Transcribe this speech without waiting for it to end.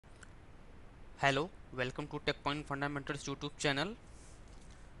Hello, welcome to TechPoint Fundamentals YouTube channel.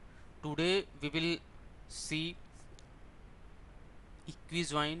 Today we will see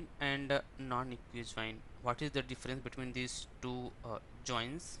equi-join and non-equi join. What is the difference between these two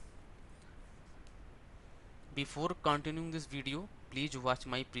joins? Before continuing this video, please watch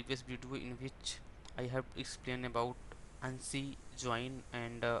my previous video in which I have explained about Ansi join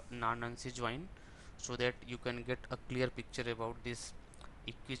and non-Ansi join, so that you can get a clear picture about this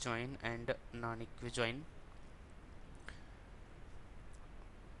equi-join and non-equi join.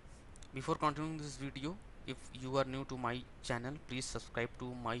 Before continuing this video, if you are new to my channel, please subscribe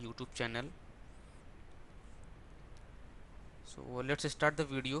to my YouTube channel. So let's start the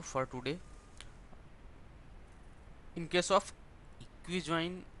video for today. In case of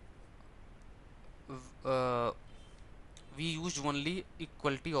equi-join, uh, we use only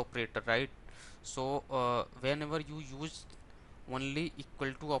equality operator, right? So whenever you use only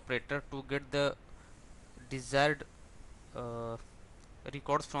equal to operator to get the desired uh,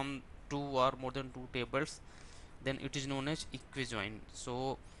 records from two or more than two tables, then it is known as equi-join.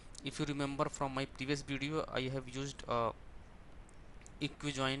 So if you remember from my previous video, I have used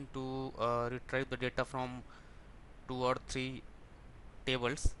equi-join to retrieve the data from two or three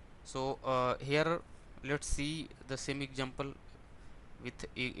tables. So here let's see the same example with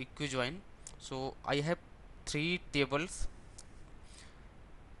equi-join. So I have three tables: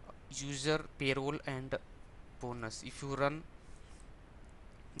 user, payroll and bonus. If you run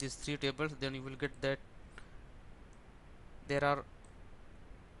these three tables, then you will get that there are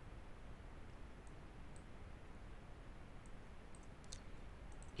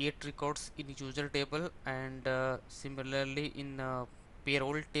 8 records in user table, and similarly in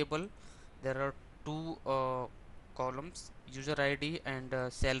payroll table there are two columns: user id and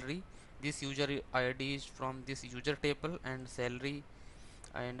salary. This user id is from this user table and salary,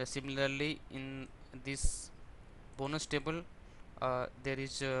 and similarly in this bonus table there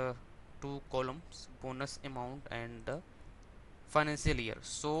is two columns: bonus amount and financial year.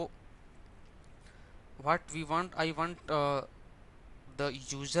 So what we want, I want the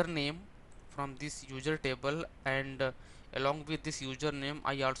username from this user table, and along with this username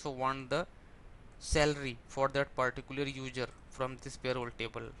I also want the salary for that particular user from this payroll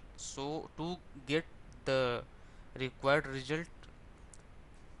table. So to get the required result,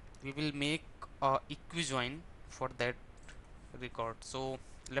 we will make a equi-join for that record. So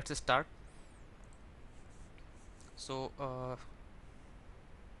let's start. So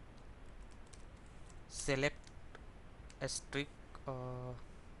select asterisk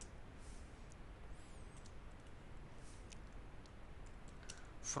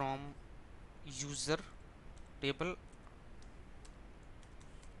from user table,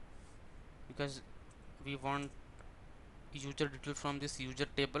 because we want user detail from this user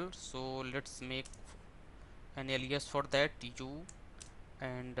table. So let's make an alias for that, u,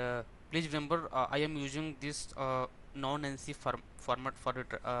 and please remember I am using this non-Ansi format for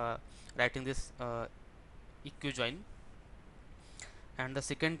writing this equi-join. And the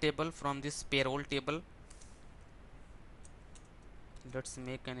second table from this payroll table, let's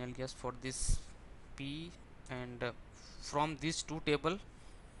make an alias for this p, and from these two table,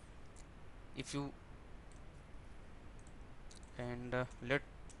 if you, and let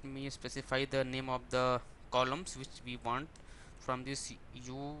me specify the name of the columns which we want. From this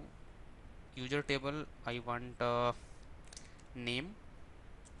user table I want name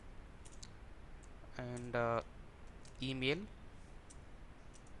and email,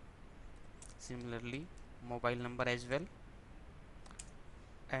 similarly mobile number as well.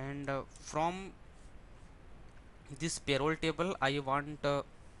 And from this payroll table I want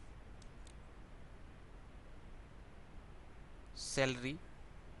salary,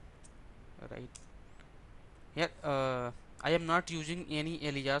 right? Here I am not using any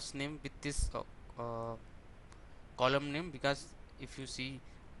alias name with this column name, because if you see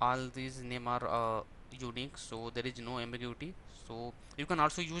all these name are unique, so there is no ambiguity. So you can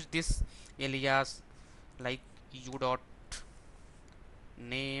also use this alias like u dot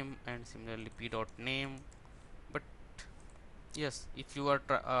name and similarly p dot name. But yes, if you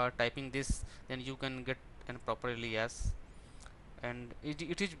are typing this, then you can get an proper alias, and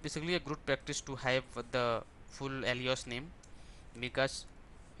it is basically a good practice to have the full alias name, because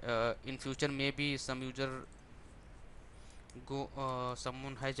in future maybe some user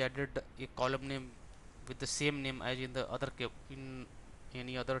someone has added a column name with the same name as in the other in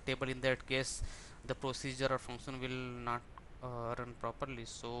any other table. In that case the procedure or function will not run properly.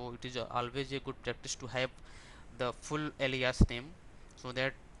 So it is always a good practice to have the full alias name, so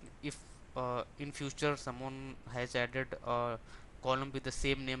that if in future someone has added a column with the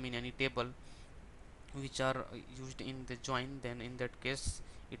same name in any table, which are used in the join, then in that case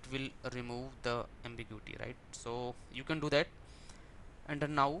it will remove the ambiguity, right? So you can do that. And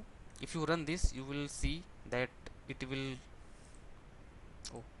now if you run this, you will see that it will,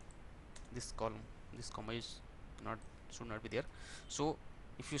 oh, this column, this comma is not, should not be there. So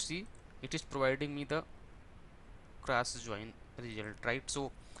if you see, it is providing me the cross join result, right?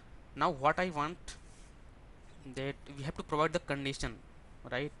 So now what I want, that we have to provide the condition,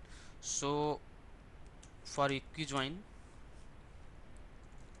 right? So for equi join,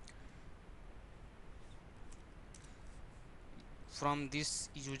 from this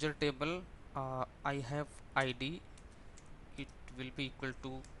user table, I have id, it will be equal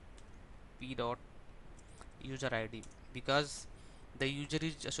to p dot user id, because the user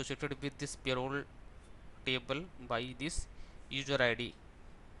is associated with this payroll table by this user id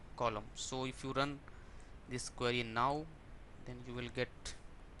column. So if you run this query now, then you will get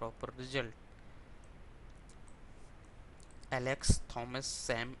proper result: Alex, Thomas,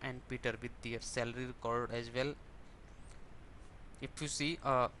 Sam and Peter with their salary record as well. If you see,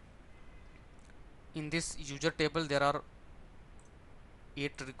 in this user table there are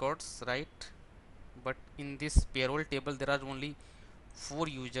 8 records, right? But in this payroll table there are only 4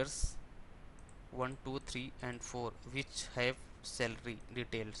 users, 1 2 3 and 4, which have salary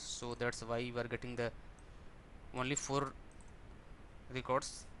details. So that's why we are getting the only 4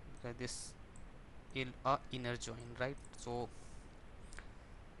 records, because this is a inner join, right? So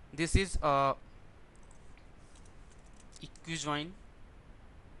this is equi join,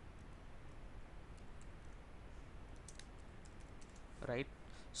 right?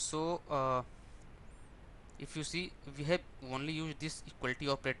 So if you see, we have only used this equality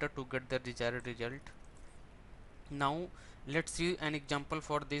operator to get the desired result. Now let's see an example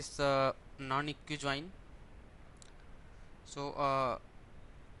for this non-equi join. So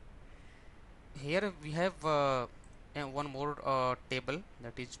here we have one more table,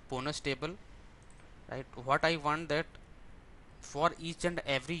 that is bonus table, right? What I want, that for each and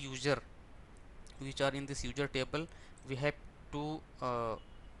every user which are in this user table, we have to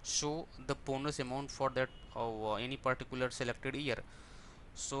show the bonus amount for that any particular selected year.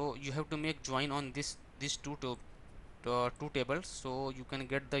 So you have to make join on this these two tables, so you can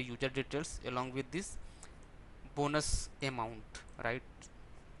get the user details along with this bonus amount, right?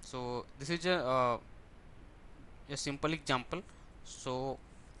 So this is a simple example. So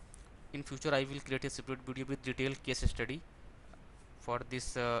in future I will create a separate video with detailed case study for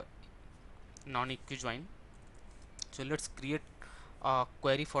this non-equi join. So let's create a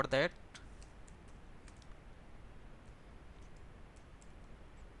query for that.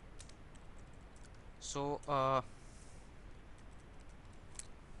 So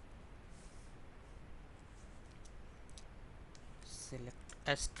select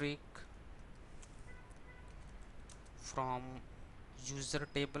asterisk from user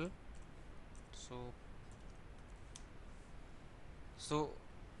table. So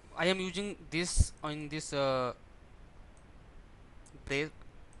I am using this on this break.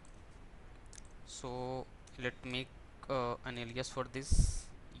 So let make an alias for this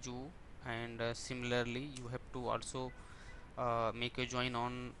u, and similarly you have to also make a join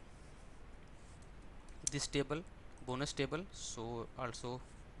on this table, bonus table. So also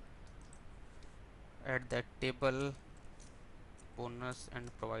add that table bonus and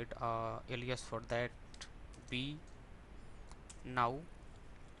provide alias for that b. Now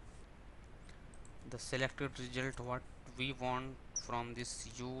the selected result what we want from this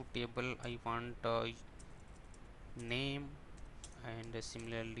u table, I want name, and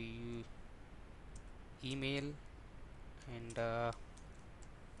similarly email, and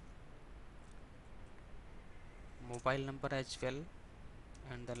mobile number as well.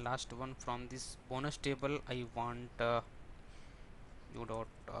 And the last one from this bonus table, I want u dot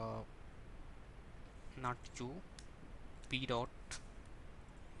not u, p dot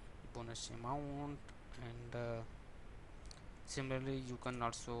bonus amount, and similarly you can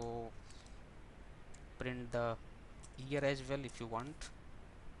also print the year as well if you want.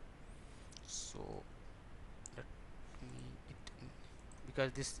 So let me it,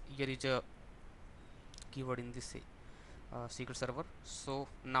 because this year is a keyword in this secret server. So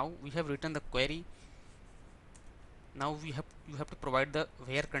now we have written the query. Now you have to provide the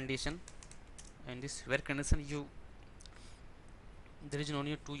where condition, and this where condition, you there is no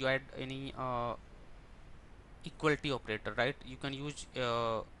need to add any equality operator, right? You can use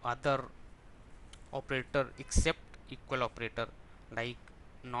other operator except equal operator, like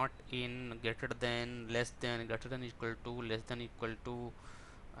not in, greater than, less than, greater than equal to, less than equal to,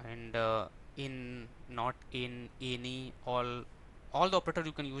 and in, not in, any, all the operator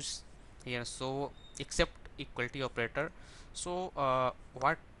you can use here. So except equality operator. So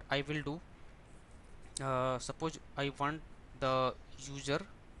what I will do, suppose I want the user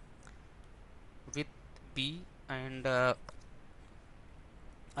with B, and I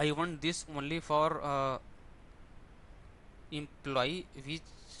want this only for employee which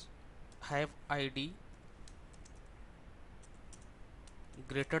have ID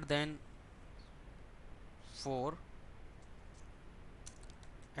greater than 4,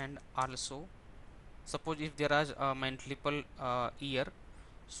 and also suppose if there are multiple year,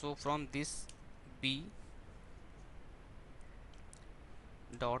 so from this B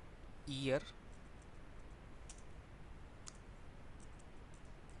dot year,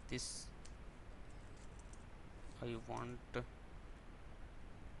 this I want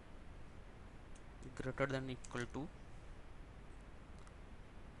greater than equal to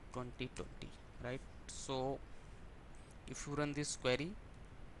 2020, right? So if you run this query,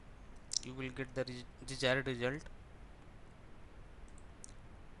 you will get the desired result.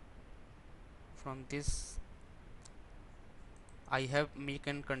 From this I have make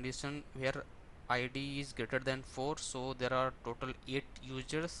an condition where ID is greater than 4, so there are total 8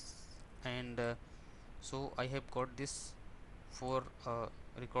 users, and so I have got this 4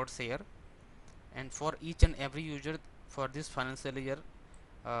 records here, and for each and every user for this financial year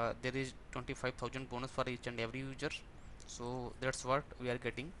there is 25,000 bonus for each and every user. So that's what we are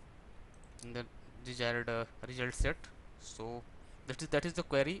getting in the desired result set. So that is the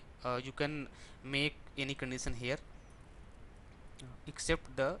query. You can make any condition here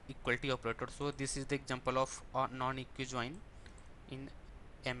except the equality operator. So this is the example of non-equi join in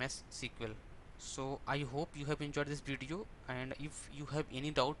MS SQL. So I hope you have enjoyed this video, and if you have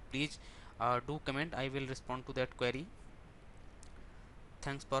any doubt, please do comment. I will respond to that query.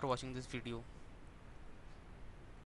 Thanks for watching this video.